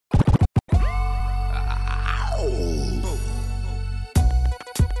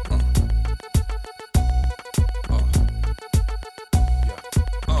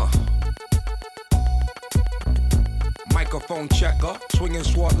gon' check her. Swinging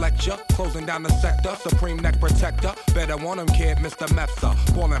sword lecture, closing down the sector. Supreme neck protector. Better want him, kid, Mr. Mepsa.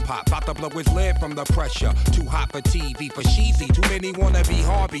 Ballin' pop, bout to blow his lid from the pressure. Too hot for TV, for cheesy. Too many wanna be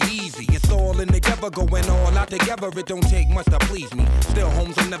hard, be easy. It's all in together, going all out together. It don't take much to please me. Still,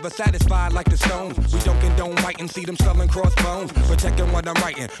 homes are never satisfied like the Stones. We don't condone writing, see them selling crossbones. Protecting what I'm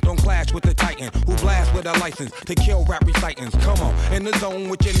writing, don't clash with the Titan. Who blast with a license to kill rap recitants. Come on, in the zone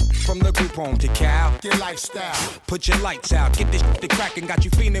with your from the group home to Cal. Your lifestyle. Put your lights out, get this to crackin', got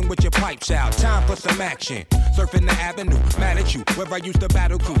you feeling with your pipes out. Time for some action. Surfing the avenue, mad at you. Where I used to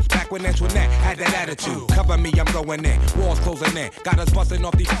battle cruise, back when Antoinette had that attitude. Cover me, I'm going in. Walls closing in, got us busting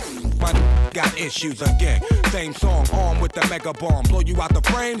off these. My got issues again. Same song, armed with the mega bomb. Blow you out the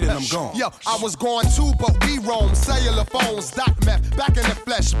frame, then I'm gone. Yo, I was going too, but we roam. Cellular phones, dot meth, back in the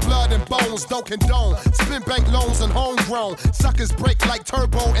flesh, blood and bones, don't condone. Spin bank loans and homegrown. Suckers break like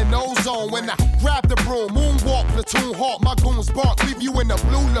turbo and ozone. When I grab the broom, moonwalk, platoon hawk, my goons bark, leave you in the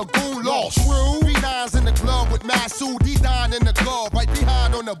blue lagoon lost. True. B9's in the club with Masu, D9 in the glove, right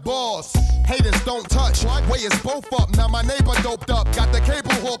behind on the boss. Haters don't touch, way is both up. Now my neighbor doped up, got the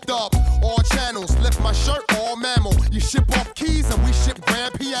cable hooked up. All channels, lift my shirt, all mammal. You ship off keys and we ship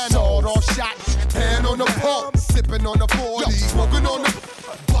grand piano. Sawed off shot, hand on the pump, sipping on the 40, smoking on the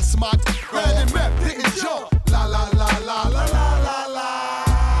bust my red and map, didn't jump. La la la la la la la la.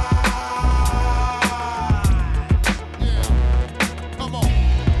 Yeah, come on,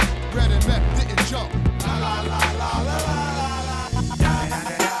 red and map, didn't jump. La la la la la la la.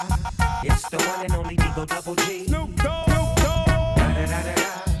 It's the one and only Digo Double G. Snoop Dogg.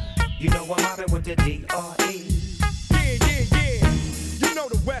 You know I'm mobbing with the D.R.E. Yeah. You know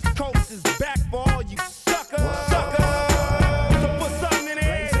the West Coast is back for all you suckers. So put something in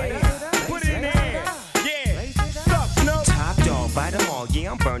there. Put it in there. Yeah. Suck, Snoop. Top dog, bite them all.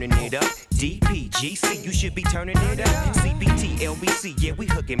 Yeah, I'm burning it up. DPGC, you should be turning it up. CBT, LBC, yeah, we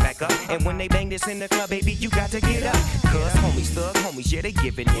hooking back up. And when they bang this in the club, baby, you got to get up. Cuz homies, thug homies, yeah, they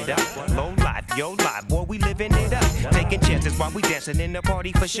giving it up. Low life, yo life, boy, we living it up. Taking chances while we dancing in the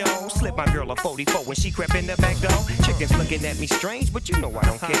party for show. Slip my girl a 44 when she crept in the back door. Chickens looking at me strange, but you know I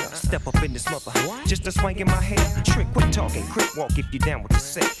don't care. Step up in this mother, just a swank in my hair. Trick, quit talking, crip walk if you down with the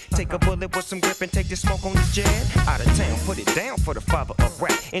set. Take a bullet with some grip and take the smoke on the jet. Out of town, put it down for the father of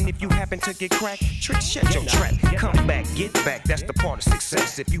rap. And if you happen to get cracked, trick, shut your trap. Come back, get back, that's the part of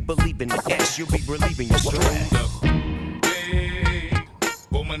success. If you believe in the S, you'll be relieving your stress. Hey,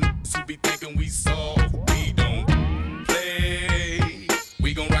 for my niggas who be thinking we soft, we don't play.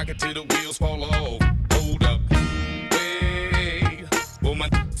 We gon' rock it till the wheels fall off. Hold up, wait. For my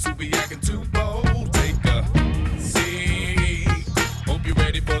niggas who be acting too bold, take a seat. Hope you're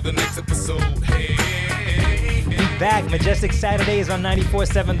ready for the next episode. Hey. Back, Majestic Saturdays on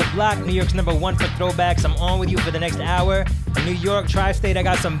 94.7 The Block, New York's #1 for throwbacks. I'm on with you for the next hour. In New York, Tri-State, I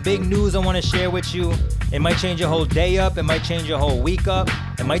got some big news I want to share with you. It might change your whole day up. It might change your whole week up.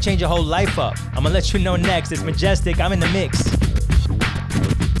 It might change your whole life up. I'm going to let you know next. It's Majestic. I'm in the mix.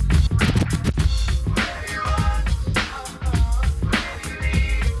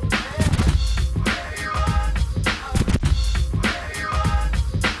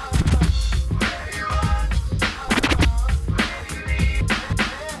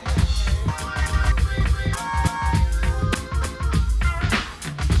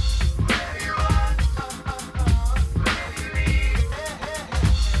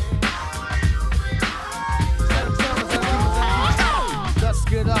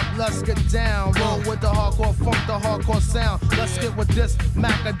 Let's get down, roll with the hardcore funk, the hardcore sound. Let's get with this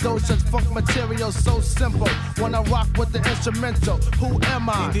Macadocious funk material, so simple. Wanna rock with the instrumental. Who am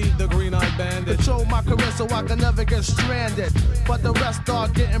I? Indeed, the Green-Eyed Bandit. Control my career so I can never get stranded. But the rest are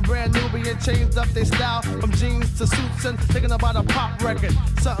getting brand new, being changed up their style from jeans to suits and thinking about a pop record.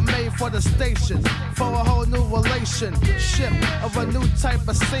 Something made for the station, for a whole new relationship of a new type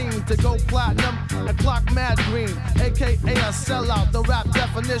of scene to go platinum and clock mad green, aka a sellout. The rap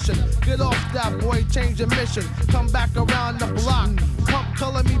definition. Get off that boy, change your mission. Come back around the block. Pump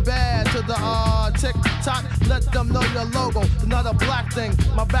color me bad to the tick-tock. Let them know your logo. Not a black thing.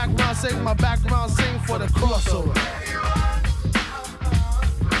 My background sing for the crossover.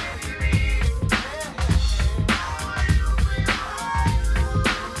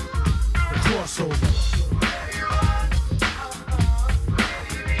 The crossover.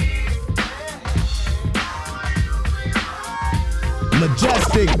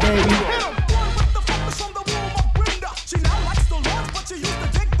 Majestic, baby.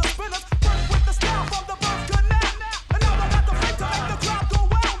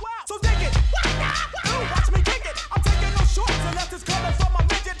 Coming from my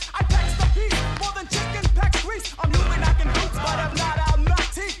midget, I text the piece more than chicken packs grease. I'm using knocking boots.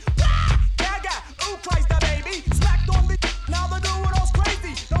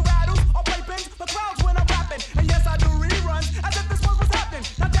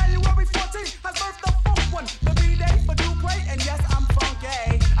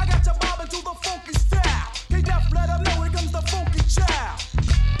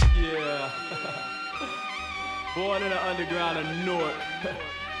 around a Newark.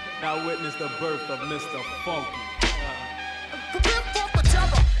 I witnessed the birth of Mr. Funky. Prepare for the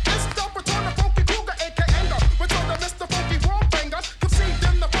terror. It's the return of Funky Kruger, aka Anger. Return to Mr. Funky Warbanger. Conceived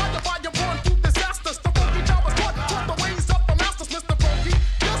in the fire born through disasters. The Funky Tower was taught the ways of the masters, Mr. Funky.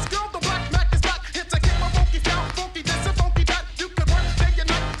 Yes, girl, the Black Mac is back. Here to get my funky style, funky this and funky that. You can work day and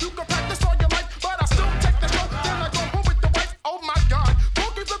night, you can practice all your life, but I still take the dope, then I go home with the wife. Oh my God,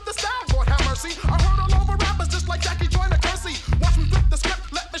 Funky flip the style, Lord have mercy. I heard all over rappers just like Jackie joined a Kersey. Watch me flip the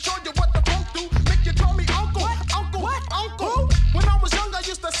script, let me show you what the funk do. Make you call me uncle, uncle, uncle. When I was young, I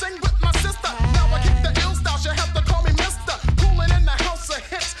used to sing with my sister. Now I kick the ill style, she have to call me mister. Coolin' in the house of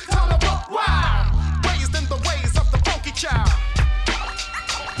hits, tell her what wow. Raised in the ways of the funky child.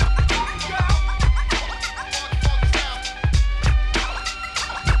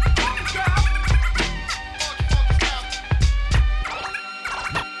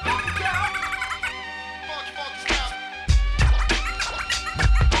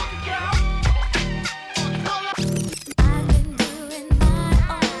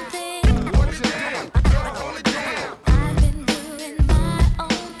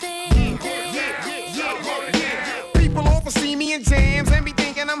 People oversee me in jams and be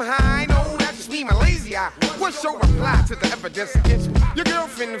thinking I'm high. No, that's just me, my lazy eye. What's your reply to the evidence against you? Your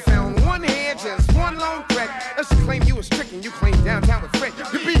girlfriend found one hair, just one long thread. And she claimed you was tricking, you claimed downtown with Fred.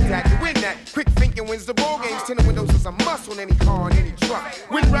 You beat that, you win that. Quick thinking wins the ball games. Tinted windows is a must on any car and any truck.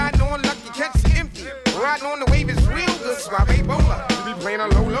 When riding on lucky, catch you empty. Riding on the wave is real good, Suave Ebola. You be playing a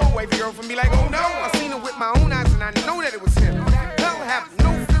low, wavy girlfriend be like, oh no. I seen him with my own eyes and I know that it was him. Hell have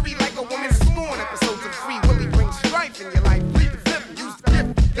no fury like a woman's scorn. Episodes of Free Willy bring strife in your life. Leave the flip and use the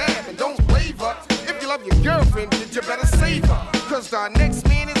gift, dab, and don't waver. If you love your girlfriend, you better save her. Cause the next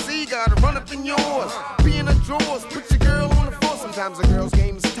man is eager to run up in yours. Be in the drawers, put your girl on the floor. Sometimes a girl's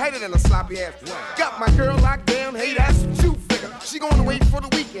game is tighter than a sloppy ass. Got my girl locked down, hey, that's what you figure. She going away for the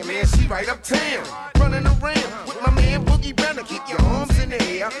weekend, man, she right uptown. Running around with my man Boogie Brown to keep your arms in the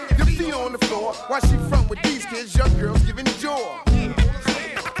air. Your feet on the floor, while she front with these kids, your girl's giving joy.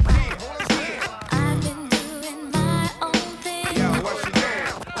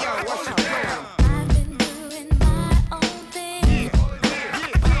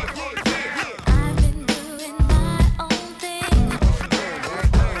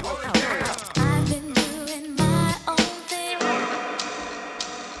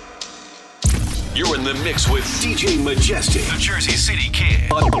 You're in the mix with DJ Majestic, the Jersey City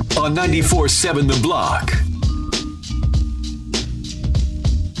Kid, on 94.7 The Block.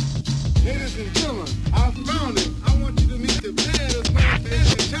 Ladies and gentlemen, I found it. I want you to meet the baddest man in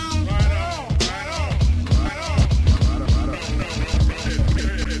town.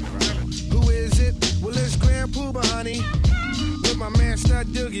 Who is it? Well, it's Grand Pooba, honey. With my man Stud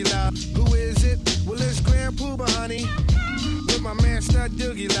Doogie Love. Who is it? Well, it's Grand Pooba, honey. With my man Stud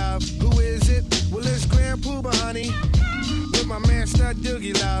Doogie Love. Who is it? Well, it's Grand Pooba, honey. With my man Stud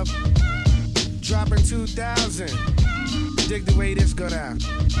Doogie Love. Dropping 2,000. Dig the way this go down.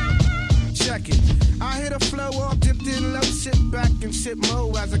 Check it. I hit a flow off, dipped in low, sit back and sip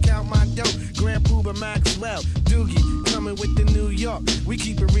mo as I count my dough. Grand Pooba Maxwell, Doogie, coming with the New York. We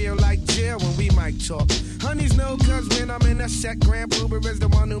keep it real like jail when we might talk. Honeys know cause when I'm in a set, Grand Pooba is the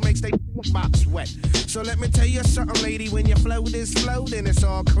one who makes they box wet. So let me tell you something, lady, when your flow is flow, then it's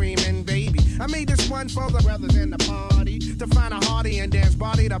all creaming, baby. I made this one for the brothers in the party to find a hearty and dance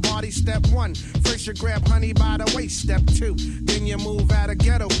body to body. Step one, first you grab honey by the waist. Step two, then you move out of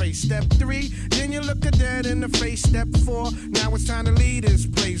ghetto face. Step three, then you look a dead in the face. Step four, now it's time to lead this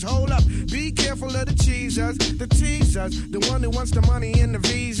place. Hold up, be careful of the cheesers, the teasers, the one who wants the money and the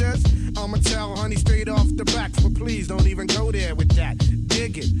visas. I'ma tell honey straight off the back, but please don't even go there with that.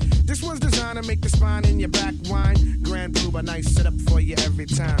 Dig it. This one's designed to make the spine in your back whine. Grand Pooba, nice setup for you every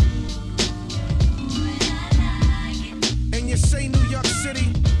time. And you say New York City.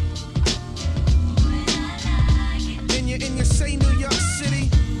 And you say New York City.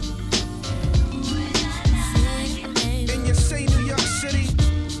 And you say New York City.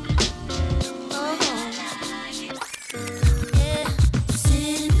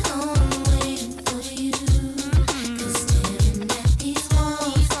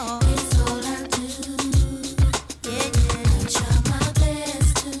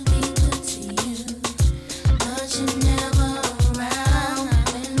 Never around.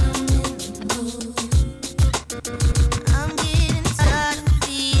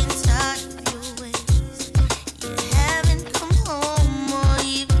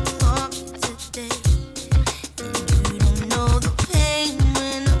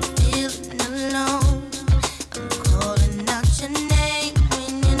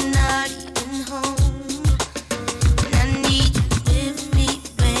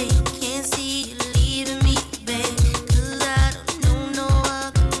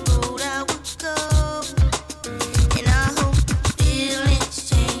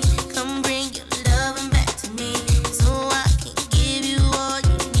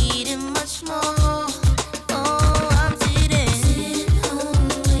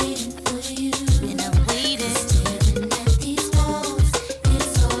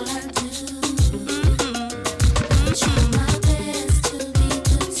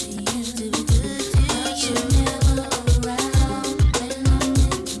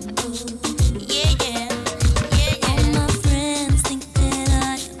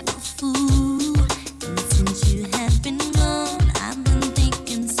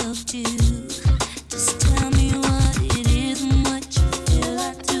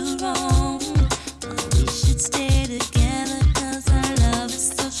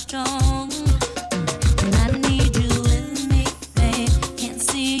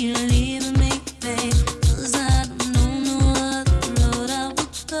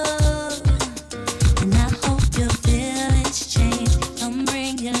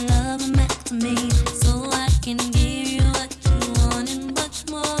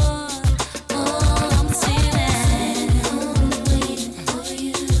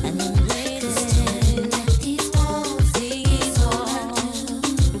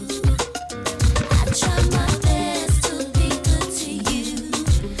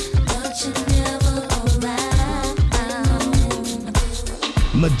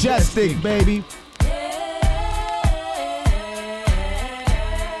 Majestic, baby.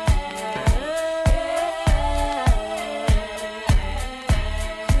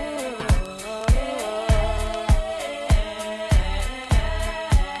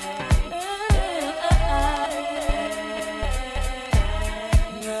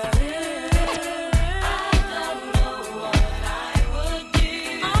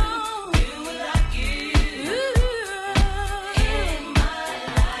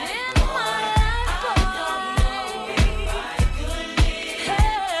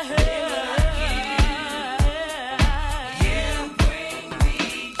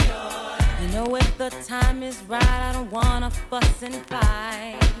 Time is right, I don't wanna fuss and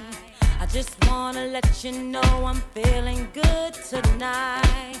fight. I just wanna let you know I'm feeling good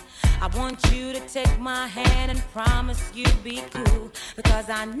tonight. I want you to take my hand and promise you'll be cool, because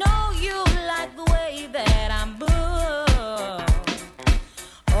I know you like the way that I move.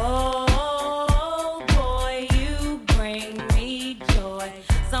 Oh boy, you bring me joy.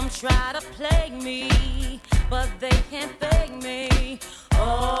 Some try to plague me, but they can't fake me.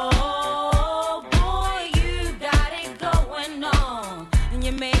 Oh,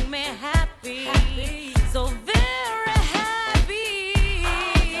 you make me happy, so very happy.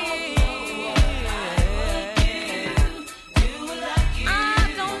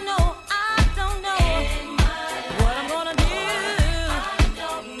 I don't know what I'm gonna do. I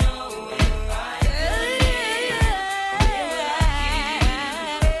don't know if I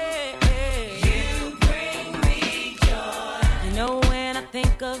you bring me joy. You know, when I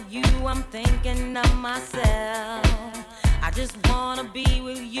think of you, I'm thinking of myself. I just wanna be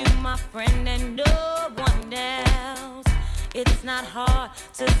with you, my friend, and no one else. It's not hard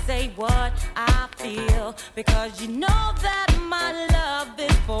to say what I feel, because you know that my love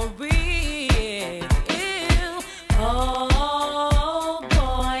is for real. Oh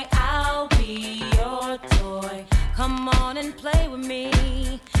boy, I'll be your toy. Come on and play with me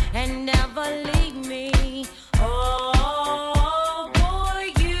and never leave me. Oh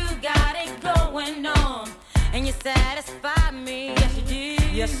boy, you got it going on, and you satisfy me. Yes, you do.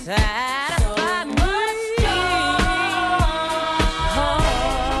 You satisfy me.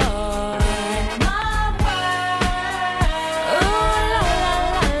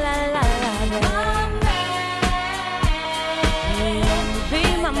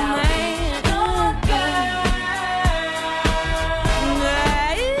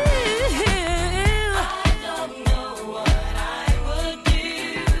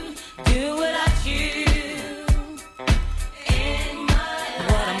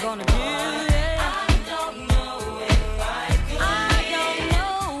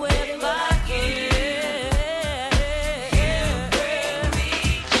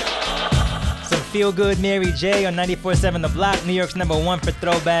 Feel Good Mary J on 94.7 The Block, New York's #1 for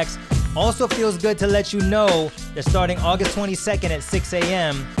throwbacks. Also feels good to let you know that starting August 22nd at 6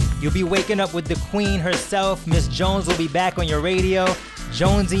 a.m., you'll be waking up with the queen herself. Miss Jones will be back on your radio.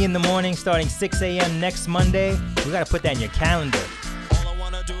 Jonesy in the morning starting 6 a.m. next Monday. We gotta put that in your calendar. All I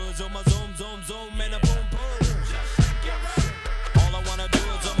wanna do is zoom, zoom, zoom, zoom, and a boom, boom. All I wanna do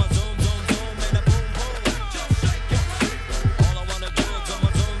is zoom, zoom, zoom, zoom, and a boom, boom. All I wanna do is zoom,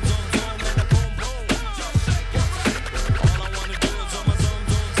 zoom, zoom, zoom, and a boom, boom. All I wanna do is zoom, zoom,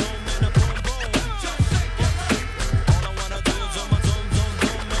 zoom, zoom, and a boom, boom. All I wanna do is zoom, zoom, zoom,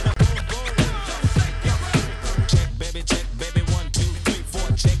 zoom, and a boom, boom. Check, baby, 1, 2, 3, 4.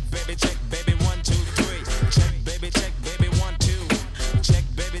 Check, baby, 1, 2, 3. Check, baby, 1, 2. Check,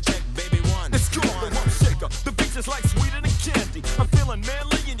 baby,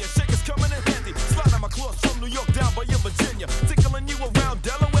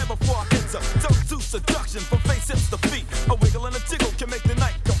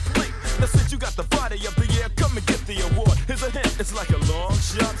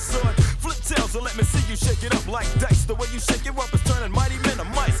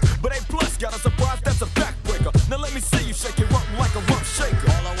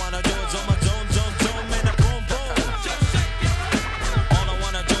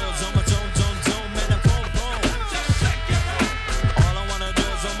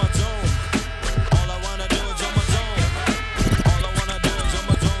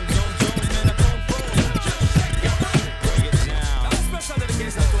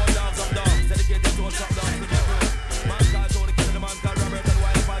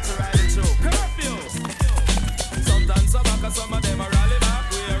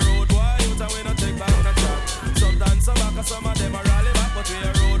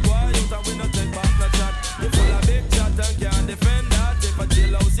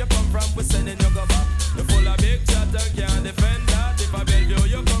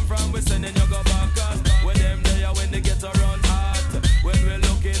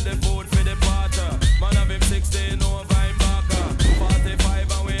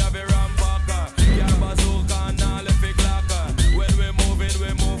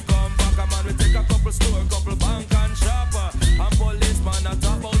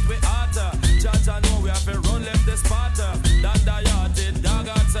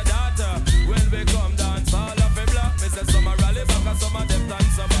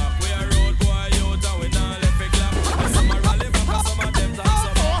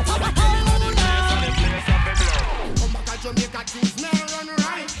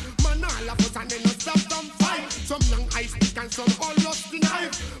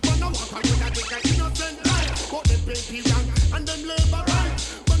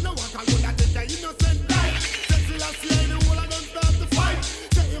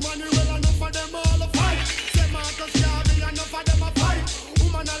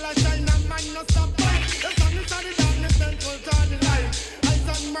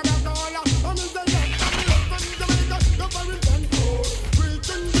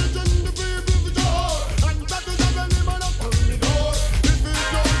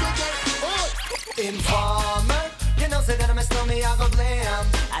 me slow me, I go blam.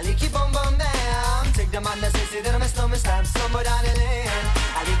 I like you boom boom down. Take the man that say that me slow me stamp somewhere down the lane.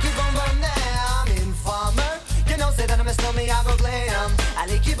 I like you boom boom down. Informer, you know say that me slow me, I go blam. I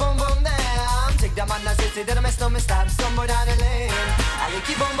like you boom boom down. Take the man that say that me slow me stamp somewhere down the lane. I like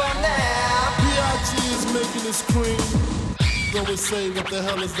you boom boom down. B.I.G. is making this cream. Go and say what the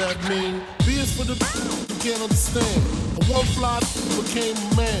hell does that mean? B is for the you can't understand. A one fly became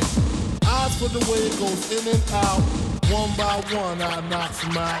a man. Eyes for the way it goes in and out. One by one I knocks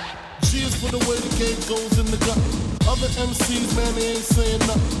him out. G is for the way the game goes in the gut. Other MCs, man, they ain't saying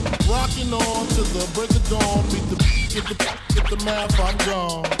nothing. Rocking on to the break of dawn. Beat the get the math, I'm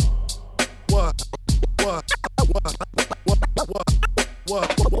gone. What?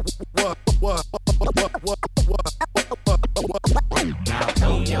 Now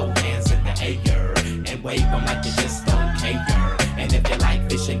throw your hands in the air and wave them like you just don't care. And if you like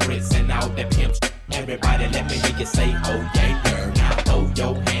fish and grits and all the pimps, everybody let me hear you say, oh yeah, girl. Now throw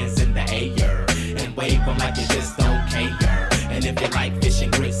your hands in the air and wave them like you just don't care. And if you like fish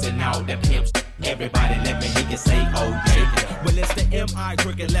and grits and all the pimps, everybody let me hear you say, oh yeah. Well, it's the M.I.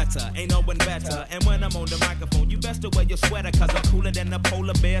 cricket letter, ain't no one better. And when I'm on the microphone, you best to wear your sweater, cause I'm cooler than the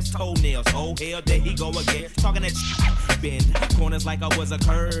polar bear's toenails. Oh hell, there he go again, talking that shit. Bend corners like I was a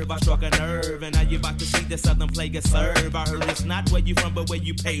curve, I struck a nerve. And now you about to see the southern player serve. I heard it's not where you from, but where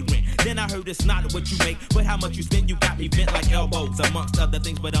you pay rent. Then I heard it's not what you make, but how much you spend. You got me bent like elbows, amongst other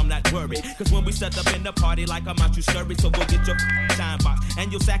things, but I'm not worried. Cause when we set up in the party like I'm out, you scurry. So go get your shine box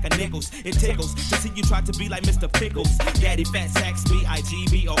and your sack of nickels. It tickles to see you try to be like Mr. Pickles. Daddy Fat Sacks,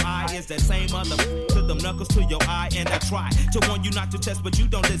 B-I-G-B-O-I is that same other to them knuckles to your eye. And I try to warn you not to test, but you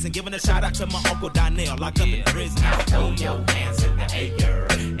don't listen. Giving a shout out to my Uncle Donnell, locked up in prison. Now throw your hands in the air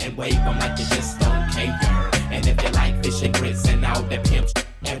and wave them like you just don't care. And if you like fish and grits and all the pimps,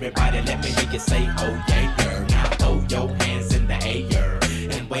 everybody let me hear you say, oh yeah, girl. Now throw your hands in the air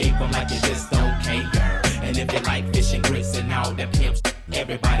and wave them like you just don't care. And if you like fish and grits and all the pimps,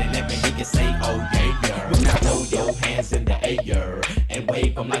 everybody let me hear you say, oh yeah, girl. Now throw your hands in the air and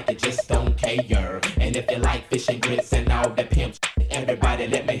wave them like you just don't care. And if you like fish and grits and all the pimps, everybody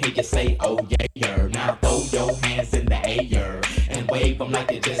let me hear you say, oh yeah, girl. Now throw your hands in the air and wave them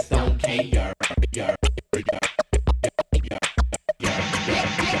like you just don't care. Can't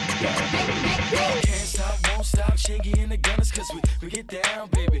stop, won't stop, Shaggy and the Gunners, cause we get down,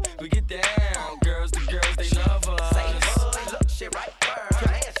 baby, we get down. Girls, the girls, they love us. Say, look, shit right there,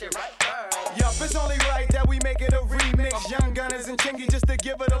 man, shit right there. Yup, it's only right that we make it a remix. Young Gunners and Chingy just to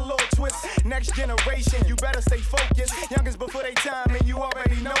give it a little twist. Next generation, you better stay focused. Youngins before they time, and you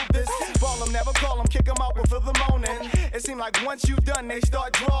already know this. Ball them, never call them, kick them out before the morning. It seem like once you done, they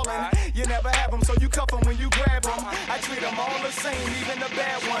start drawling. You never have them, so you cuff them when you grab them. I treat them all the same, even the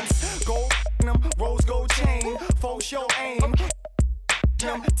bad ones. Gold them, rose gold chain, full show aim.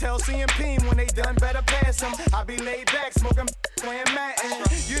 Tell CMP when they done, better pass them. I be laid back, smoking, playing Madden.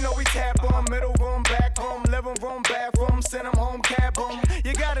 You know we tap on, middle room, back room, living room, bathroom, send them home, cab them.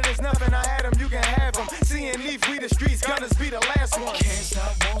 You got it, it's nothing, I had them, you can have them. Seeing Leaf, we the streets, Gunners be the last one. Can't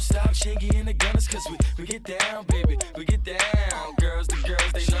stop, won't stop, Shaggy and the Gunners, cause we get down, baby, we get down. Girls, the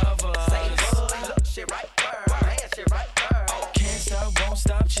girls, they love us. Say, look, shit right there, man, shit right there. Can't stop, won't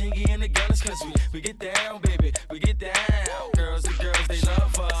stop, Shaggy and the Gunners, cause we get down, baby, we get down. Girls, the girls, they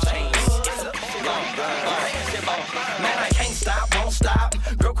love us. Man, I can't stop, won't stop.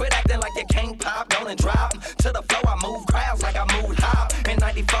 Girl, quit acting like you can't pop, don't and drop. To the flow, I move crowds like I moved hop. In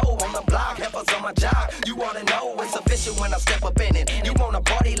 94 on the block, heifers on my job. You wanna know it's official when I step up in it. You wanna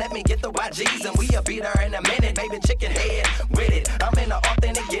party, let me get the YGs and we'll be there in a minute. Baby, chicken head with it. I'm in the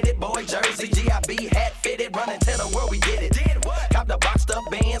authentic, get it, boy, jersey. GIB hat fitted, running to the world, we did it. Cop the boxed up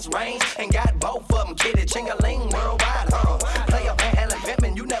Benz range and got both of them kitted. Ching-a-ling worldwide, Play up Van Halen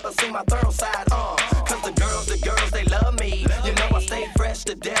pimpin', you never see my thorough side, Cause the girls, they love me. You know I stay fresh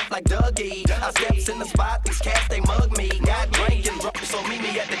to death like Dougie. I steps in the spot, these cats, they mug me. Got drink and drunk, so meet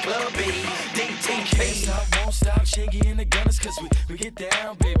me at the club B. DTP. Can't stop, won't stop, Shaggy and the Gunners, cause we get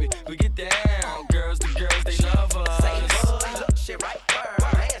down, baby, we get down. Girls, the girls, they love us. Say, look, shit right there,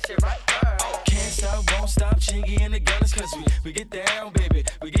 man, shit right there. Can't stop, won't stop, Shaggy and the Gunners, cause we get down, baby,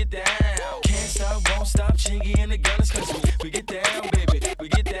 we get down. Can't stop, won't stop, Shaggy and the Gunners, cause we get down, baby, we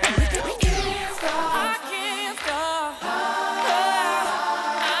get down. I can't stop.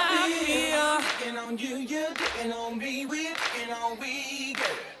 You're picking on me, we're picking on me, girl.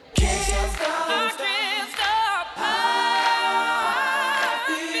 Can't stop, I can't stop. I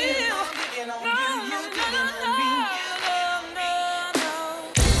feel picking on you, you're picking on me.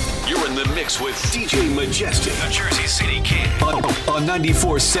 You're in the mix with DJ Majestic, the Jersey City Kid, on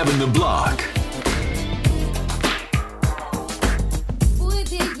 94.7 The Block.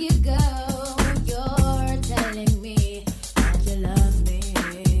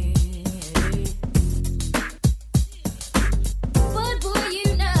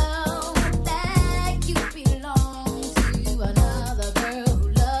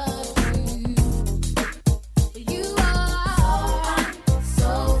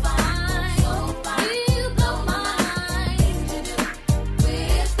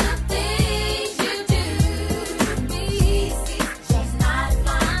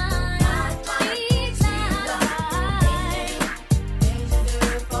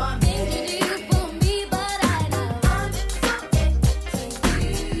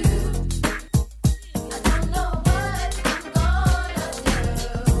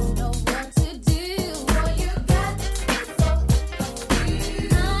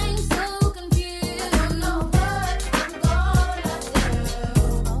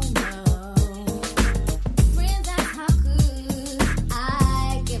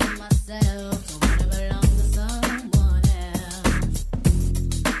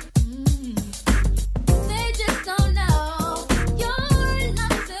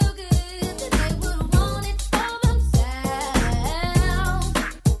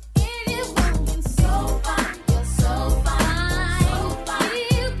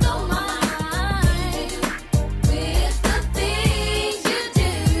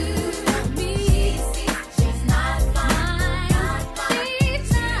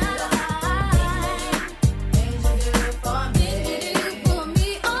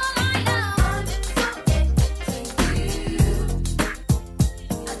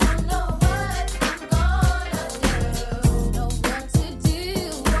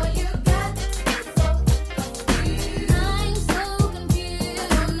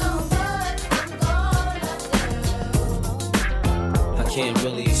 can't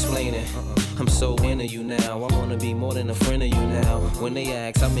really explain it. I'm so into you now. I wanna be more than a friend of you now. When they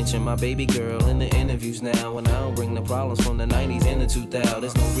ask, I mention my baby girl in the interviews now. And I don't bring the problems from the 90s and the 2000s.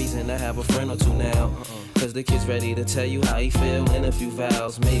 There's no reason to have a friend or two now. Cause the kid's ready to tell you how he feel in a few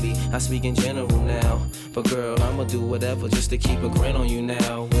vows. Maybe I speak in general now. But girl, I'ma do whatever just to keep a grin on you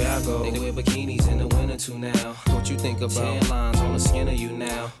now. Where I go, they wear bikinis in the winter too now. What you think about tan lines on the skin of you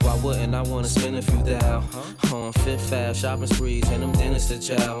now? Why wouldn't I wanna spend a few thou? On Fifth Ave, shopping sprees and them dinners to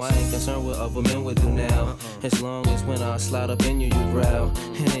chow. I ain't concerned what other men would do now. As long as when I slide up in you, you growl.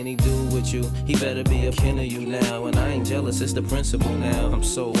 And any dude with you, he better be a kin of you now. And I ain't jealous, it's the principle now. I'm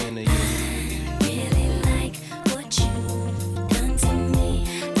so into you.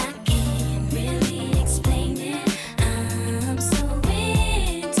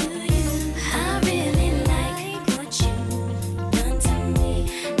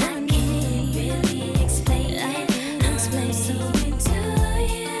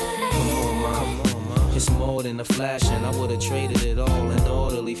 Flashing, I would've traded it all in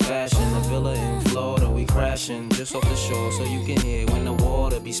orderly fashion. A villa in Florida, we crashing just off the shore, so you can hear when the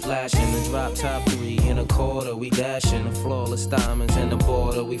water be splashing. The drop top 3 in a quarter, we dashing. The flawless diamonds and the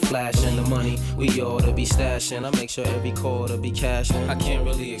border, we flashing. The money we oughta be stashing. I make sure every quarter be cashing. I can't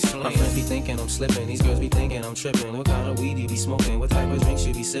really explain. My friends be thinking I'm slipping, these girls be thinking I'm tripping. What kind of weed you be smoking? What type of drinks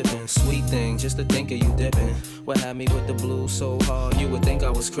you be sipping? Sweet thing, just to think of you dipping. What had me with the blues so hard, you would think I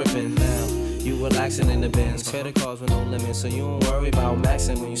was crippin'. Now you relaxing in the bins, credit cards with no limits, so you don't worry about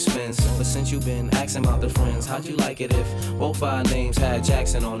maxing when you spend. But since you been asking about the friends, how'd you like it if both our names had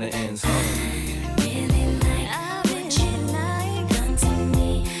Jackson on the ends?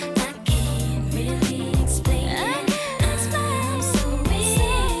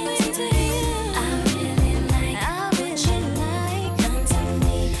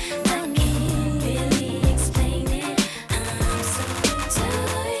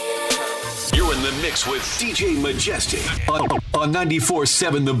 Mix with DJ Majestic on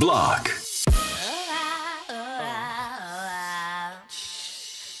 94.7 The Block.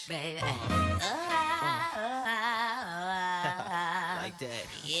 Baby. Like that.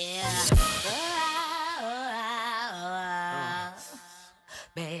 Yeah.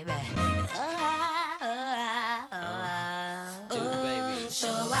 Baby. So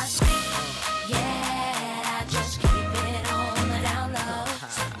I speak. Yeah, I just keep it on the down low.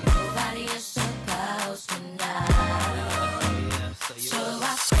 So nobody is supposed to know. So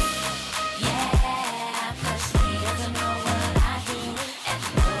I speak. Yeah, 'cause he doesn't know what I do. And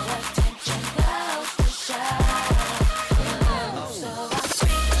no attention goes to show. So I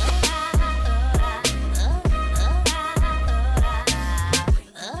speak.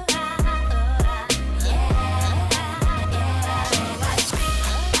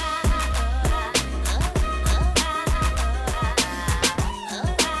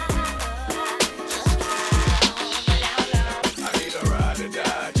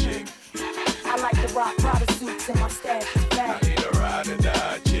 Rock Prada suits in my stash is back. I need a ride or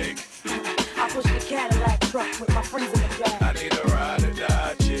die chick. I push the Cadillac truck with my friends in the back. I need a ride or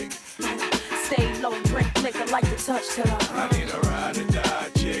die chick. Stay low, drink liquor, like to touch till I need a ride or die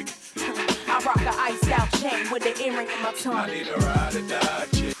chick. I rock a iced out chain with an earring in my tongue. I need a ride or die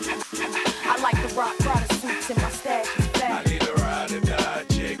chick. I like the Rock Prada suits in my stash is back. I need a ride or die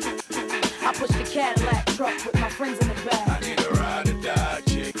chick. I push the Cadillac truck with my friends in the back. I need a ride or die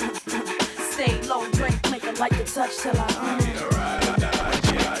chick. Stay low, drink liquor, like to touch till I need a ride or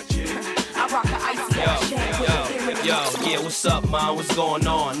die chick. I rock a icy out chain with an earring in my tongue. Yeah, what's up, man? What's going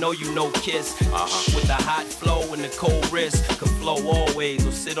on? Know you know Kiss. With the hot flow and the cold wrist. Could flow always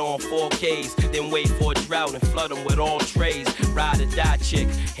or sit on 4Ks. Then wait for a drought and flood them with all trays. Ride or die chick,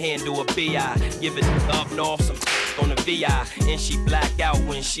 handle a BI. Give it up north, some on the VI. And she black out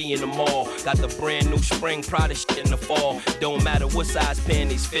when she in the mall. Got the brand new spring Prada shit in the fall. Don't matter what size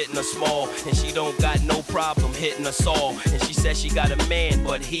panties, fitting her small. And she don't got no problem hitting us all. And she said she got a man,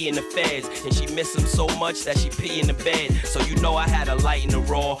 but he in the feds. And she miss him so much that she pee in the bed. So you know I had a light in the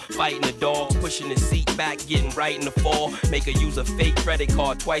raw. Fighting the dogs, pushing the seat back, getting right in the fall. Make her use a fake credit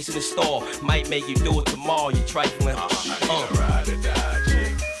card twice in the store. Might make you do it tomorrow, you trifling. I need a ride or die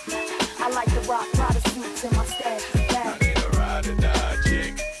chick. I like the Rock Prada suits in my stash is back. I need a ride or die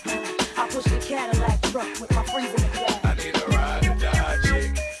chick. I push the Cadillac truck with my friends in the back. I need a ride or die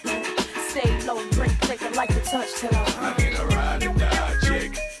chick. Stay low, drink liquor, like to touch till I need a ride or die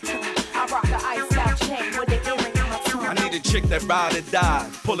chick. I rock a iced out chain with an earring in my tongue. I need a chick that ride or die,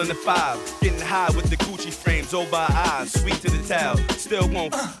 pulling the 5, getting high with the Gucci frames over her eyes, sweet to the towel. Still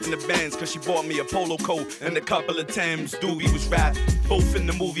won't in the Benz, cause she bought me a polo coat and a couple of Timbs. Doobie was rap, both in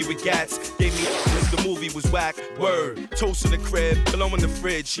the movie with Gats. Gave me the movie was whack. Word, toast in the crib, below in the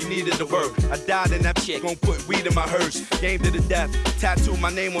fridge, she needed the work. I died in that chick, gon' put weed in my hearse. Game to the death, tattoo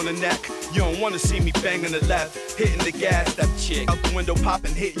my name on the neck. You don't wanna see me banging the left, hitting the gas, that chick. Out the window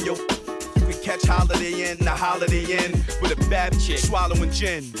popping, hitting your. You could catch Holiday Inn, the Holiday Inn with a bad chick, swallowing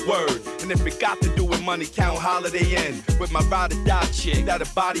gin. Word, and if it got to do with money, count Holiday Inn with my ride or die chick that'll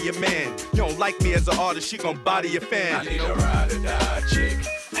body a man. You don't like me as an artist, she gon' body your fan. I need a ride or die chick.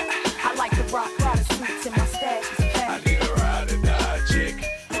 I like to rock rider suits in my stash. I need a ride or die chick.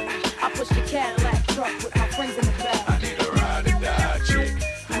 I push the Cadillac truck with my friends in the back. I need a ride or die chick.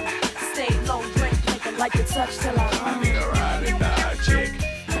 Stay low, drink, make it like a touch till I need a ride or die chick.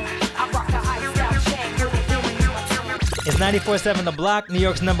 I rock the iced out chain. It's 94.7 The Block, New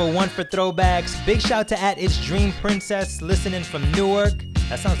York's #1 for throwbacks. Big shout to It's Dream Princess listening from Newark.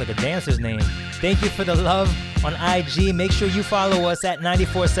 That sounds like a dancer's name. Thank you for the love on IG. Make sure you follow us at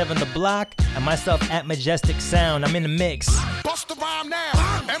 94.7 The Block and myself at Majestic Sound. I'm in the mix. Bust the rhyme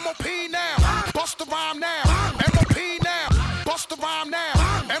now, MOP now. Bust the rhyme now, MOP now. Bust the rhyme now,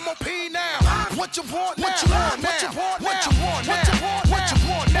 MOP now. What you want now? What you want now? What you want now? What you want now? What you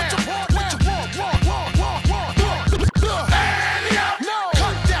want now? What you want now? What you want? No,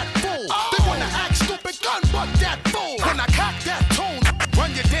 cut that fool. They wanna act stupid, gun butt that fool. When I cock that tune,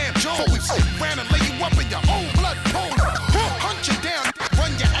 run your damn jaw. We ran and lay you up in your own blood pool. Hunt you down,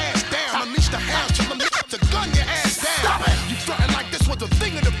 run your ass down. Unleash the hounds till to gun your ass down. Stop it! You frontin' like this was a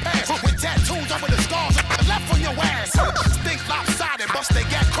thing of the past. With tattoos over the scars left on your ass. Stink lopsided, bust they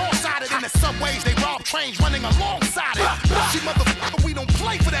got cross-sided in the subways. They rob trains running alongside it. See, motherfucker, we don't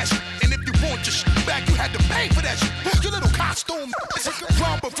play for that shit. And if you want your shit back, you had to pay for that shit. Your little costume,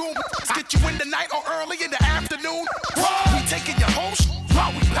 romper room, get you in the night or early in the afternoon. We taking your host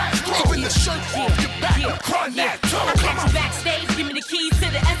while we pass through. Keeping the shirt off your back, run that too. I catch you backstage, give me the keys to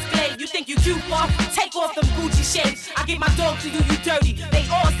the Escalade. You think you cute, boy? Take off them Gucci shades. I give my dog to you, you dirty. They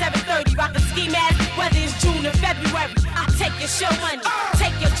all 730, rock a ski mask, whether it's June or February. I take your show money,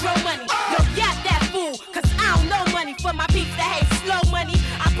 take your drum money. No, yap that fool, cause I don't know money for my peeps that hate slow money.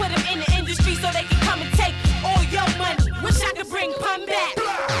 I put them in the industry so they can come and take all your money. Wish I could bring Pun back.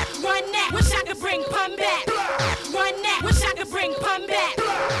 Run that. Wish I could bring Pun back. Run that. Wish I could bring Pun back.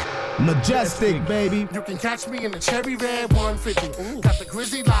 Majestic, baby. You can catch me in the cherry red 150. Got the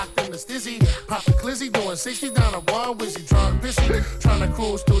grizzly locked in the stizzy. Pop the glizzy doing 60 down a one wizzy. Drunk pissy. Trying to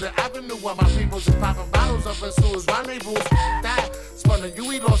cruise through the avenue while my peoples is popping bottles up in Sue's rendezvous. That spun the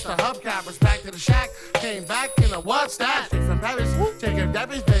UE, lost the hubcappers. Back to the shack. Came back in a what's that? Straight from Paris. Taking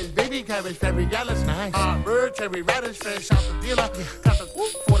cabbage, then baby cabbage, very yellow. Nice. Bird, cherry radish, fresh out the dealer. Got the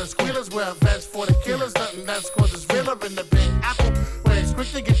for the squealers, wear vest for the killers. Nothing less cause it's realer in the big apple. Where it's quick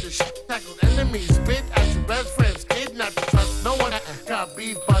to get the shit tackled. Enemies spit at your best friends. Kidnap you, trust no one. Got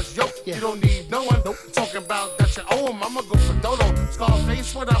beef buzz, yo, you don't need no one. Talking about that you owe him, I'ma go for Dodo.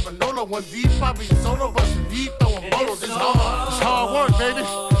 Scarface without Manolo. One deep, probably solo, bustin' deep, throwing bottles. It's hard. It's hard work, baby.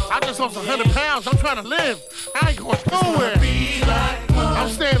 I just lost 100 pounds. I'm trying to live. I ain't going nowhere. I'm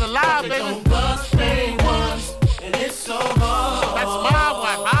staying alive, baby. And it's so hard. That's my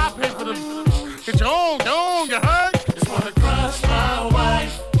wife. I pay for them. Get your own, you heard? Just wanna crush my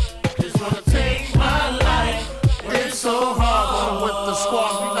wife. Just wanna take my life. And it's so hard. With the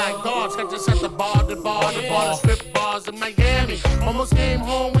squad, we like guards. Catch us at the bar, the strip bars in Miami. Almost came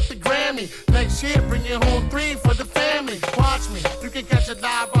home with the Grammy. Next year, bring you home 3 for the family. Watch me, you can catch it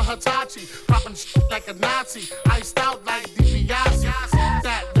live on Hitachi. Popping shit like a Nazi. Iced out like DiBiase.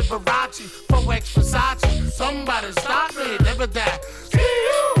 That Liberace, 4X Versace. Somebody stop me, never that.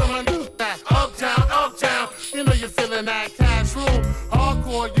 Come on, do that. Uptown. You know you're feeling that cash rule.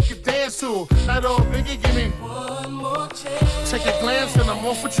 Hardcore, you can dance to. That old Biggie, give me one more chance. Take a glance and I'm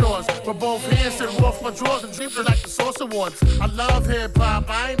off with yours. With both hands and off my drawers and dreams like the Source Awards. I love hip hop.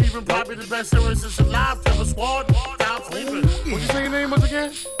 I ain't even probably the best lyricist alive. Never squad, down sleeping. What you say your name was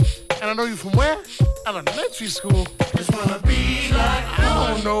again? And I know you from where? Elementary school. Just wanna be like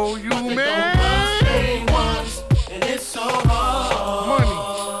I don't know you, man. Once, and it's so hard.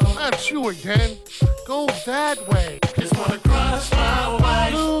 Money, not you again. Go that way. Just wanna crush my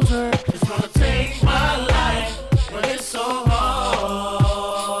wife. Loser. Just wanna take my life, but it's so hard.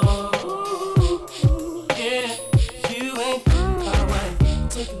 Yeah, you ain't my wife,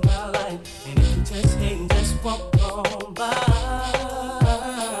 taking my life. And if you just hate, just walk on by.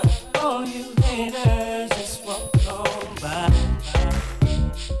 All you haters, just walk on by.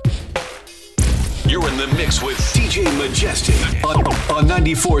 You're in the mix with DJ Majestic on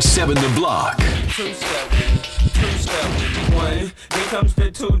 94.7 The Block. two-step with me. Two-step with me. One, then comes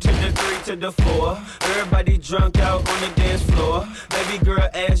the two to the three to the four. Everybody drunk out on the dance floor. Baby girl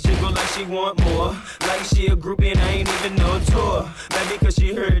ass jiggle like she want more. Like she a groupie and I ain't even no tour. Maybe cause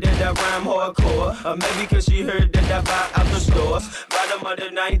she heard that I rhyme hardcore. Or maybe cause she heard that I buy out the stores. Bottom of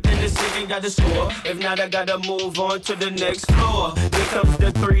the ninth in the city got the score. If not, I gotta move on to the next floor. Then comes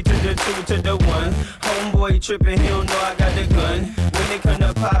the three to the two to the one. Homeboy tripping, he don't know I got the gun. When it come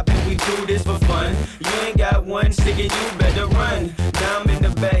to poppin', we do this for fun. You ain't got one sticky, you better run. Now I'm in the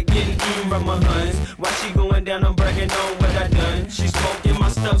back getting eaten from my huns. While she going down, I'm bragging on what I done. She smoking my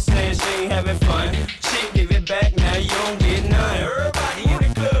stuff, saying she ain't having fun. She give it back, now you don't get none. Everybody in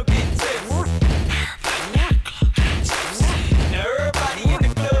the club getting tips. Now everybody in the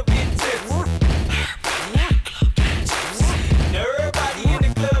club getting tips. Now everybody in the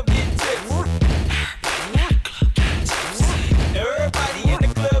club getting tips. Now everybody in the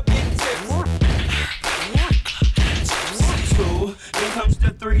club getting tips. Two, then comes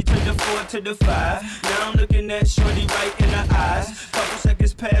the three to the four to the five. Now I'm looking at shorty right in the eyes. Couple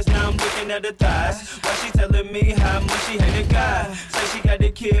seconds pass, now I'm looking at her thighs. While she telling me how much she hate a guy. Say she got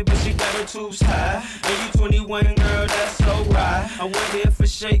a kid, but she got her tubes high. And you 21, girl, that's so right. I wonder if a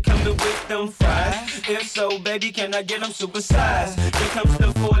shake coming with them fries. If so, baby, can I get them supersized? Here comes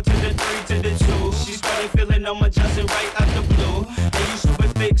the four to the three to the two. She started feeling on my Johnson right out the blue. And you super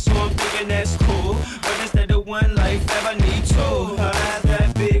thick, so I'm thinking that's cool. But instead of one life, I need two. Her eyes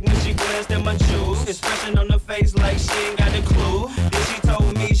that big when she glanced at my jewels. Expression on her face like she ain't got a clue. Then she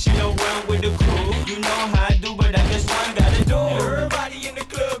told me she don't run with the crew. You know how I do, but I just one gotta do. Everybody in the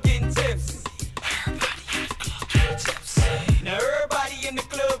club getting tipsy. Now everybody in the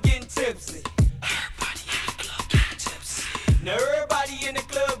club getting tipsy. Now everybody in the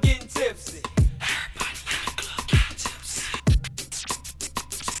club getting tipsy.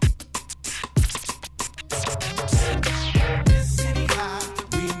 This city high,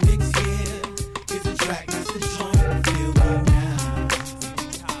 remix here. It's a track that's the joint. Feel me now.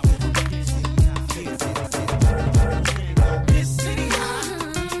 This city high,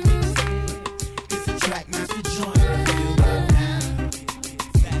 it's a track that's the joint. Feel me now.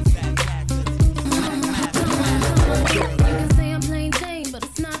 You can say I'm plain Jane, but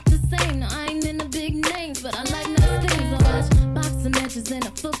it's not the same. No, I ain't in the big names, but I like nice things. I watch boxing matches and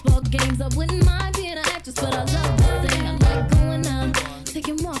the football games. I wouldn't mind being an actress, but I love to sing. I like going out,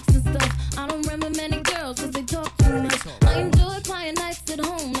 taking walks and stuff. I don't remember many girls, cause they talk too much. I enjoy quiet nights at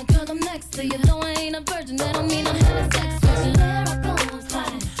home, like girl, I'm next to you. Though I ain't a virgin, that don't mean I had sex with you. There I go, I'm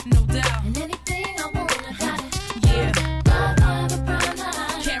spotted. No doubt. And anything I want, I got it. Yeah. Vibe, a brown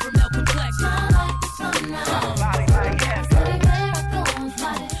eye. Caramel complexion. Smile like the sunrise. Body like heaven. Steady where I go, I'm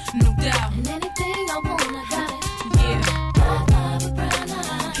spotted. No doubt. And anything I want, I got it. Yeah. Vibe, a brown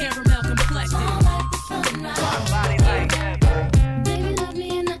eye. Caramel complexion. Smile like the sunrise. Body like heaven. Baby, look me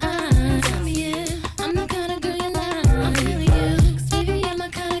in the eyes. Tell me, yeah, I'm the kind of girl you like. I'm feeling you, 'cause baby, you're my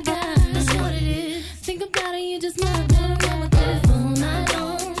kind of guy. That's what it is. Think about it, you just might wanna run with this all night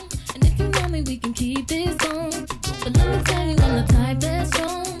long. And if you want me, we can keep this going. But let me tell you, I'm the type that's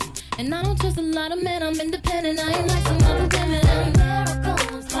strong. And I don't trust a lot of men, I'm independent. I ain't like some other women. Everywhere I go,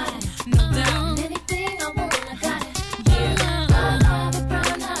 I'm spotted. No doubt. And anything I want, I got it. Yeah. I have a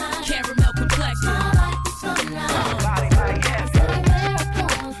brown eye. Caramel complexion. Smile like the sunrise. Body like heaven. Everywhere I go,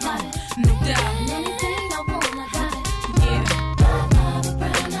 I'm spotted. No doubt. And anything I want, I got it. Yeah.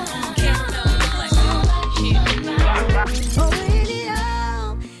 Caramel complexion.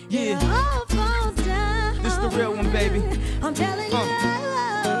 Yeah. This the real one, baby. I'm telling you,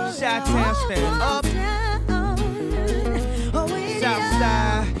 Chi-Town stand up.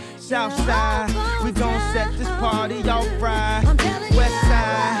 South side, we gon' set this party off right. West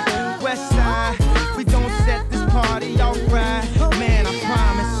side, we gon' set this party off right. Man, I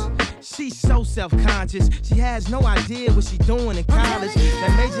promise. She's so self-conscious. She has no idea what she doing in college.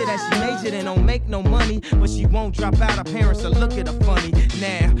 That major that she majored in don't make no money, but she won't drop out. Her parents will look at her funny.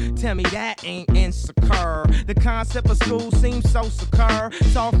 Now, tell me that ain't insecure. The concept of school seems so secure.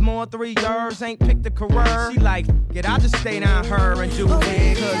 Sophomore 3 years, ain't picked a career. She like, get, I'll just stay down her and do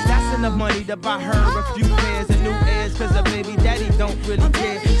it. Cause that's enough money to buy her a few pairs of new ears. Cause her baby daddy don't really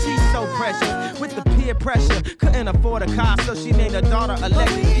care. She's so precious with the peer pressure. Couldn't afford a car, so she named her daughter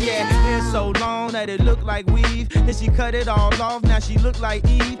Alexis. Yeah, hair so long that it looked like weave. Then she cut it all off, now she look like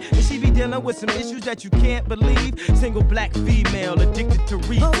Eve. And she be dealing with some issues that you can't believe. Single black female, addicted to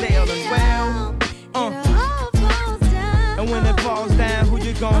retail and well. And when it falls down, who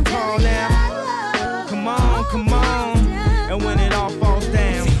you gonna call now? Come on. And when it all falls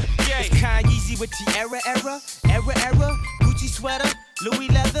down, It's Kanye with Tierra era, Gucci sweater, Louis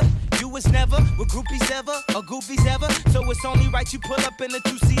leather, you was never with groupies ever or goofies ever. So it's only right you pull up in a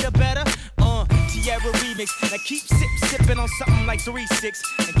two-seater better. Tierra remix. Now keep sipping on something like 3-6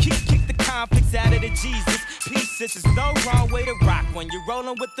 and kick the conflicts out of the Jesus pieces. There's no wrong way to rock when you're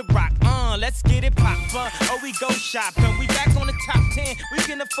rolling with the rock. Let's get it pop fun. Oh, we go shopping. We back on the top 10. We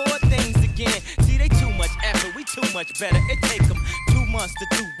can afford things again. See, they too much effort. We too much better. It take them 2 months to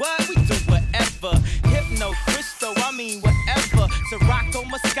do what? We do whatever. Hypno, Crystal, I mean whatever. Sirocco,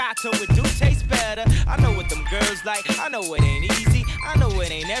 Moscato, it do taste better. I know what them girls like. I know it ain't easy. I know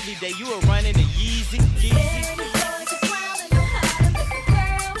it ain't every day. You are running the Yeezy.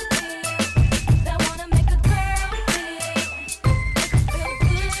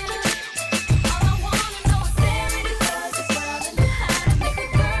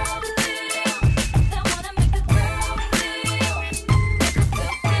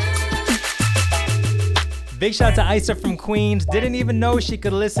 Big shout to Isa from Queens. Didn't even know she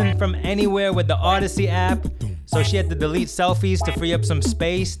could listen from anywhere with the Odyssey app. So she had to delete selfies to free up some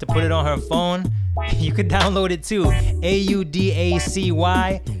space to put it on her phone. You could download it too.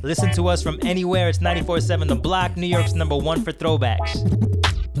 AUDACY. Listen to us from anywhere. It's 94.7 The Block, New York's #1 for throwbacks.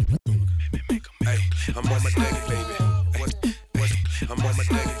 Hey, I'm on my daily, baby. I'm on my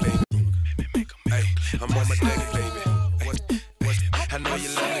daily, baby. Hey, I'm on my daily, baby. I know you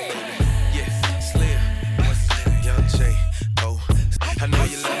love it, baby. Yeah, Slim. Young J. Oh, I know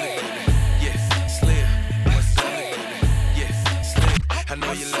you love it, baby. Yeah, Slim. What's up, baby? Yeah, Slim. I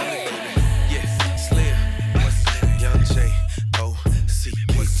know you love it, baby. Yeah, Slim. What's Young J. Oh, see.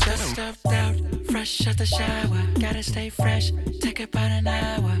 Just stepped out, fresh out the shower. Gotta stay fresh, take about an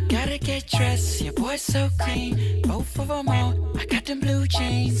hour. Gotta get dressed, your boy's so clean. Both of them on, I got them blue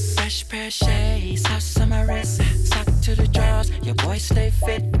jeans. Fresh pair of shades, house on my wrist. Sock to the drawers, your boy stay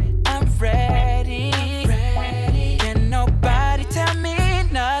fit. I'm ready. Can nobody tell me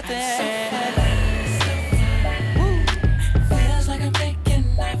nothing. Woo. Feels like I'm taking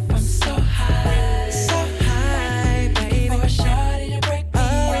off, I'm so high. So high, baby. For a shawty to break me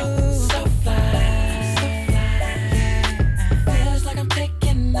out, so fly. Feels like I'm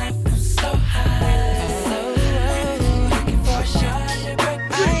taking off, I'm so high. So looking for a shawty to break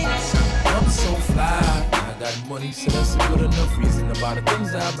me out. I'm so fly. I got money, so that's a good enough reason to buy the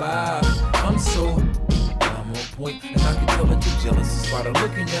things I buy. I'm on point, and I can tell that you're jealous just by the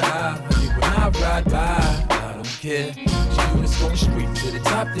look in your eye. Honey, when I ride by, I don't care. Units going straight to the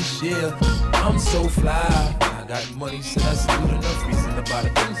top this year. I'm so fly. I got money, so that's a good enough reason to buy the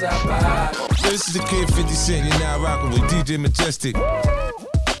things I buy. This is the Kid 50 Cent. You're now rocking with DJ Majestic. You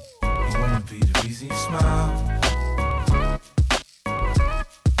wanna be the reason you smile.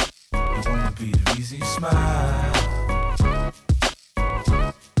 You wanna be the reason you smile.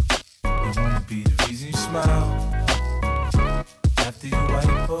 Be the reason you smile. After you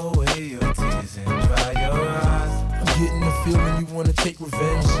wipe away your tears and dry your eyes. I'm getting the feeling you wanna take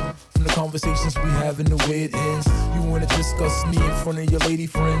revenge from the conversations we have and the way it ends. You wanna discuss me in front of your lady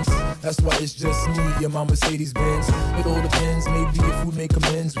friends. That's why it's just me and my Mercedes Benz. It all depends, maybe if we make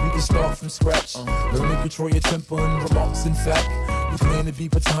amends, we can start from scratch. Learn to control your temper and remarks, in fact. We claim to be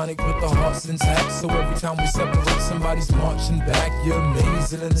platonic with the hearts intact. So every time we separate, somebody's marching back. You're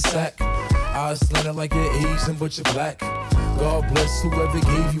amazing in the sack. Eyes slanted like you're Asian, but you're black. God bless whoever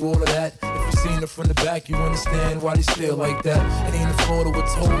gave you all of that. If you seen it from the back, you understand why they stare like that. It ain't a Florida with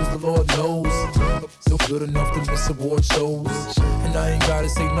toes, the Lord knows. Still good enough to miss award shows. And I ain't gotta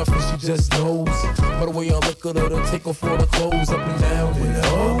say nothing, she just knows. By the way I look at her, to take off all the clothes up and down. When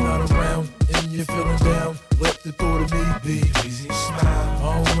I'm not around and you're feeling down, let the thought of me be. Easy smile.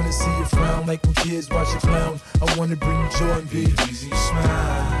 I don't wanna see you frown like when kids watch you clown. I wanna bring you joy and be. Easy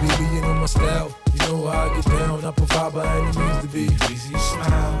smile. Baby, you know my style. You know how I get down. I provide by any means to be. Easy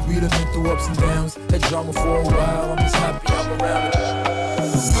smile. We done been through ups and downs. That drama for a while. I'm just happy I'm around it.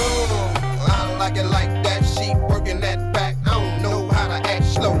 I like it like that. She working that back. I don't know how to act.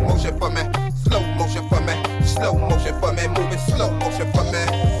 Slow motion for me. Slow motion for me. Slow motion for me. Moving slow motion for me.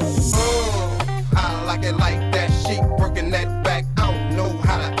 I like it like that. She working that back. I don't know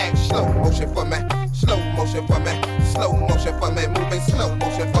how to act. Slow motion for me. Slow motion for me. Slow motion for me. Moving slow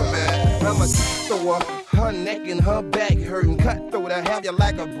motion for me. I'ma throw her neck and her back hurting. Cutthroat, I have you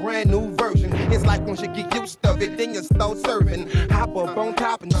like a brand new version. It's like once you get used to it, then you start serving. Hop up on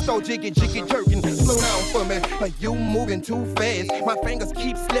top and so jiggy jerking. Slow down for me. You moving too fast. My fingers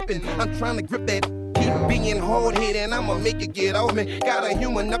keep slipping. I'm trying to grip that. Keep being hard-headed and I'ma make it get on me. Got a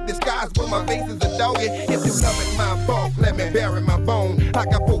human up disguise, but my face is a doggy. If you loving my bulk, let me bury my bone. I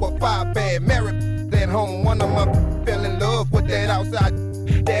got 4 or 5 bad married at home. One of my fell in love with that outside.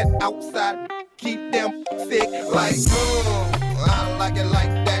 That outside keep them sick like I like it like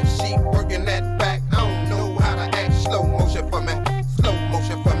that. She working that back. I don't know how to act. Slow motion for me. Slow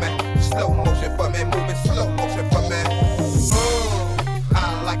motion for me. Slow motion for me. Moving slow motion for me.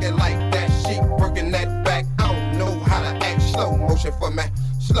 I like it like that. She working that back. I don't know how to act. Slow motion for me.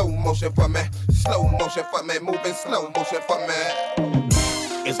 Slow motion for me. Slow motion for me. Moving slow motion for me.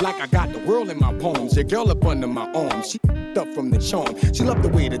 It's like I got the world in my palms. Your girl up under my arm. She up from the charm. She loved the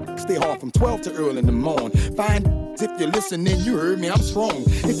way that stay hard from 12 to early in the morning. Fine, if you're listening, you heard me, I'm strong.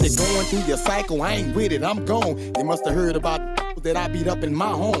 If you're going through your cycle, I ain't with it, I'm gone. They must have heard about that I beat up in my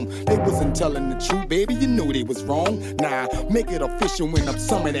home. They wasn't telling the truth, baby, you knew they was wrong. Nah, make it official when I'm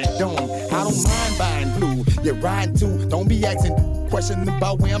some of that dome. I don't mind buying blue, you're riding too. Don't be asking questions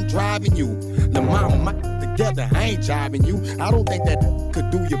about where I'm driving you. The mama, together, I ain't jiving you. I don't think that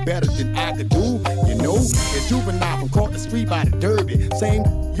could do you better than I could do. You know, it's juvenile from caught the street by the Derby. Same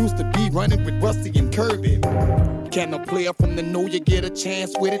used to be running with Rusty and Kirby. Can a player from the know you get a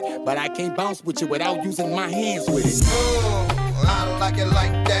chance with it? But I can't bounce with you without using my hands with it. I like it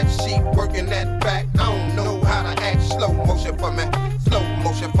like that. She working that back. I don't know how to act. Slow motion for me. Slow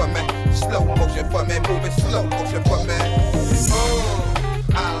motion for me. Slow motion for me. Moving slow motion for me.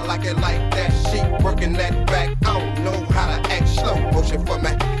 I like it like that. She working that back. I don't know how to act. Slow motion for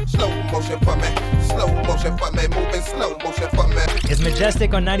me. Slow motion for me. Slow motion for me. Moving slow motion for me. It's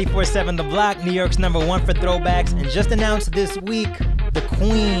Majestic on 94.7 The Block, New York's #1 for throwbacks. And just announced this week, the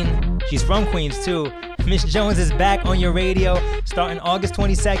Queen, she's from Queens too, Miss Jones is back on your radio starting August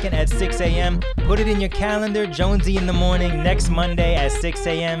 22nd at 6 a.m. Put it in your calendar, Jonesy in the morning, next Monday at 6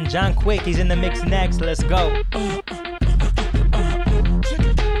 a.m. John Quick, he's in the mix next. Let's go.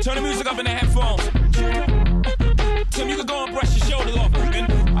 Turn the music up in the headphones. Tim, you can go and brush your shoulders off,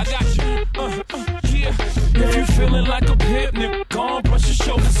 man. I got you. Yeah. If you feeling like a pimp, nigga, go and brush your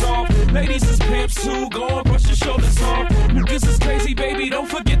shoulders off. Ladies is pimps too, go and brush your shoulders off. Niggas is crazy, baby, don't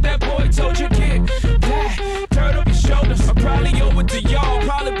forget that boy told you kid. Yeah, turn up your shoulders. I probably owe it to y'all,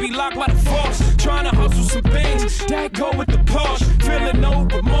 probably be locked by the force. Trying to hustle some things, that go with the Porsche. Feeling no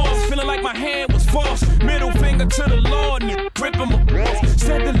remorse, feeling like my hand was forced. Middle finger to the Lord, nigga, gripping my balls.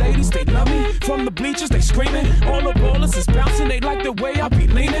 Said the ladies, they love me. From the bleachers, they screaming. All the ballers is bouncing, they like the way I be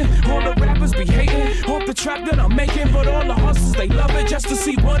leaning. All the rappers be hating, off the trap that I'm making. But all the hustlers, they love it just to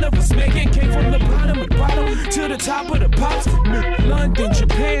see one of us make it. Came from the bottom of the bottom to the top of the pops. London,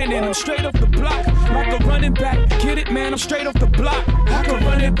 Japan, and I'm straight off the block. Like a running back, get it, man, I'm straight off the block. I can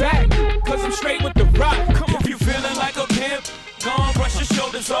run it back, cause I'm straight with the rock. Come on, if you feeling like a pimp, go on, brush your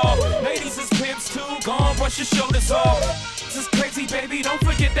shoulders off. Ladies is pimps too, go on, brush your shoulders off. This is crazy, baby, don't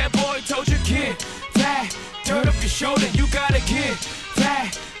forget that boy told you kid. That, turn up your shoulder, you gotta get.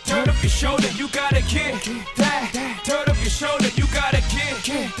 That, turn up your shoulder, you gotta get. That, turn up your shoulder, you gotta get.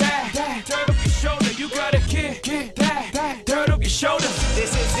 That, turn up your shoulder, you gotta get. That, turn up your shoulder.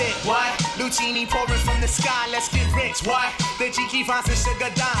 This is it, what? Lucini pouring from the sky, let's get rich, what? The Jiki finds the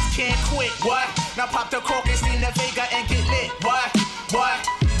sugar dimes, can't quit, what? Now pop the cork and steam the Vega and get lit, what?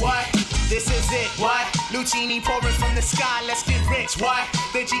 This is it, what? Lucini pouring from the sky, let's get rich, what?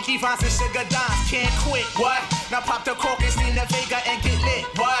 The Jiki finds the sugar dimes, can't quit, what? Now pop the cork and steam the Vega and get lit,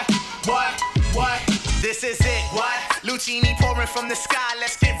 what? This is it, what? Lucini pouring from the sky,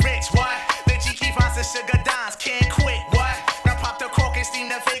 let's get rich, what? The Jiki finds the sugar dimes, can't quit, what? Now pop the cork and steam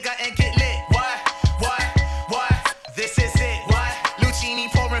the Vega and get lit, what? This is it, what?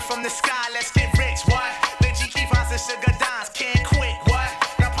 Lucini pouring from the sky, let's get rich, what? The Jiki finds the sugar dimes, can't quit, what?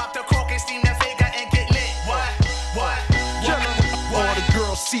 Now pop the cork and steam the Vega and get lit, what? All the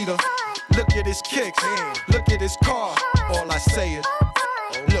girls see the, look at his kicks, look at his car. All I say is,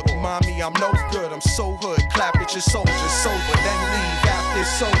 look, mommy, I'm no good, I'm so hood. Clap at your soldiers, sober, then leave after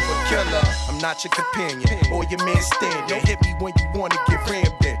it's over. Killer, I'm not your companion or your man standing. Hit me when you wanna get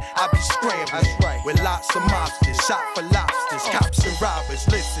rammed in. I be scrambling with lots of mobsters, shot for lobsters, cops and robbers.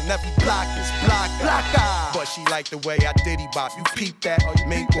 Listen, every block is block. But she like the way I diddy bop. You peep that?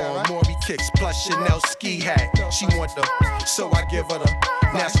 Mink on Maury kicks plus Chanel ski hat. She want the, so I give her the.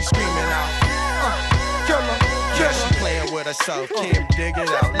 Now she screaming out, killer. Yeah, she playing with herself, can't dig it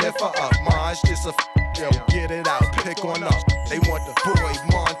out. Lift her up, ma, it's just a yo, get it out, pick on up. They want the boy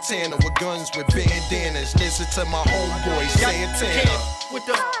Montana with guns with bandanas. Listen to my homeboy Santana. With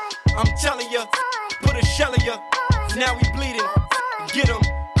the, I'm telling ya, put a shell in ya. Now he bleeding, get him,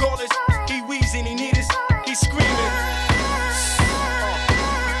 call us. He wheezing, he need us, he screaming.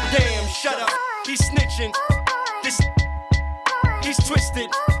 Damn, shut up, he's snitching. This, he's twisted.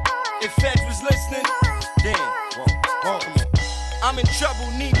 If Feds was listening, damn. I'm in trouble,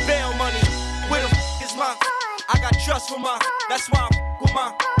 need bail money. Where the f is my? I got trust for my. That's why I f with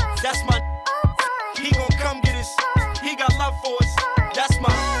my. That's my. He gon' come get us. He got love for us.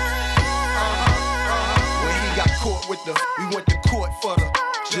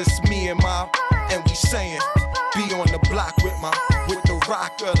 saying, be on the block with the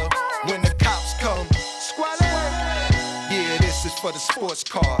rock of the, when the cops come. Yeah, this is for the sports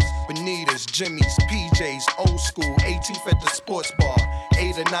cars. Bonitas, Jimmy's, PJs, old school, 18th at the sports bar.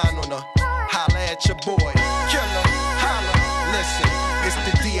 8 or 9 on the holla at your boy. Killer, holla, listen, it's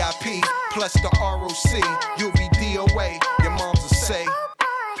the DIP plus the ROC. You'll be DOA, your moms will say.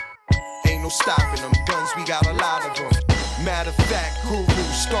 Ain't no stopping them, guns, we got a lot of them. Matter of fact, guru,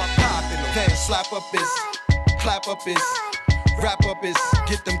 start popping them. Then slap up his, clap up his, wrap up his,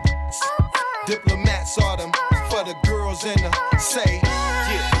 get them diplomats are them for the girls in the say.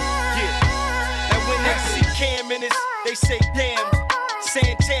 Yeah. And when they see Cam in this, they say damn.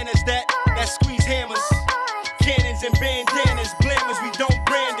 Santana's that squeeze hammers. Cannons and bandanas, glamours we don't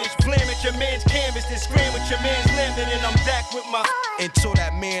brandish. Blam at your man's canvas, then scram with your man's landing. And I'm back with my. Until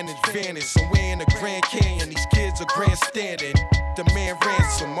that man is vanished, somewhere in the Grand Canyon, these kids are grandstanding. The man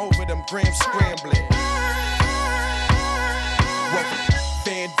ransom over them grams scrambling. Well,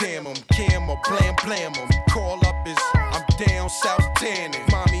 Van Damme 'em, Cam or blam blam 'em. Call up his, I'm down south tanning.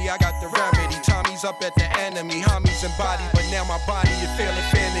 Mommy, I got the remedy. Tommy's up at the enemy. Homies and body, but now my body is feeling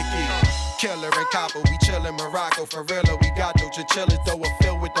finicky. Killer and copper, we chillin' Morocco. For real, we got no chinchillas, though we're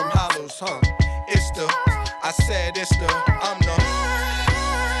filled with them hollows, huh? It's the, I said it's the, I'm the.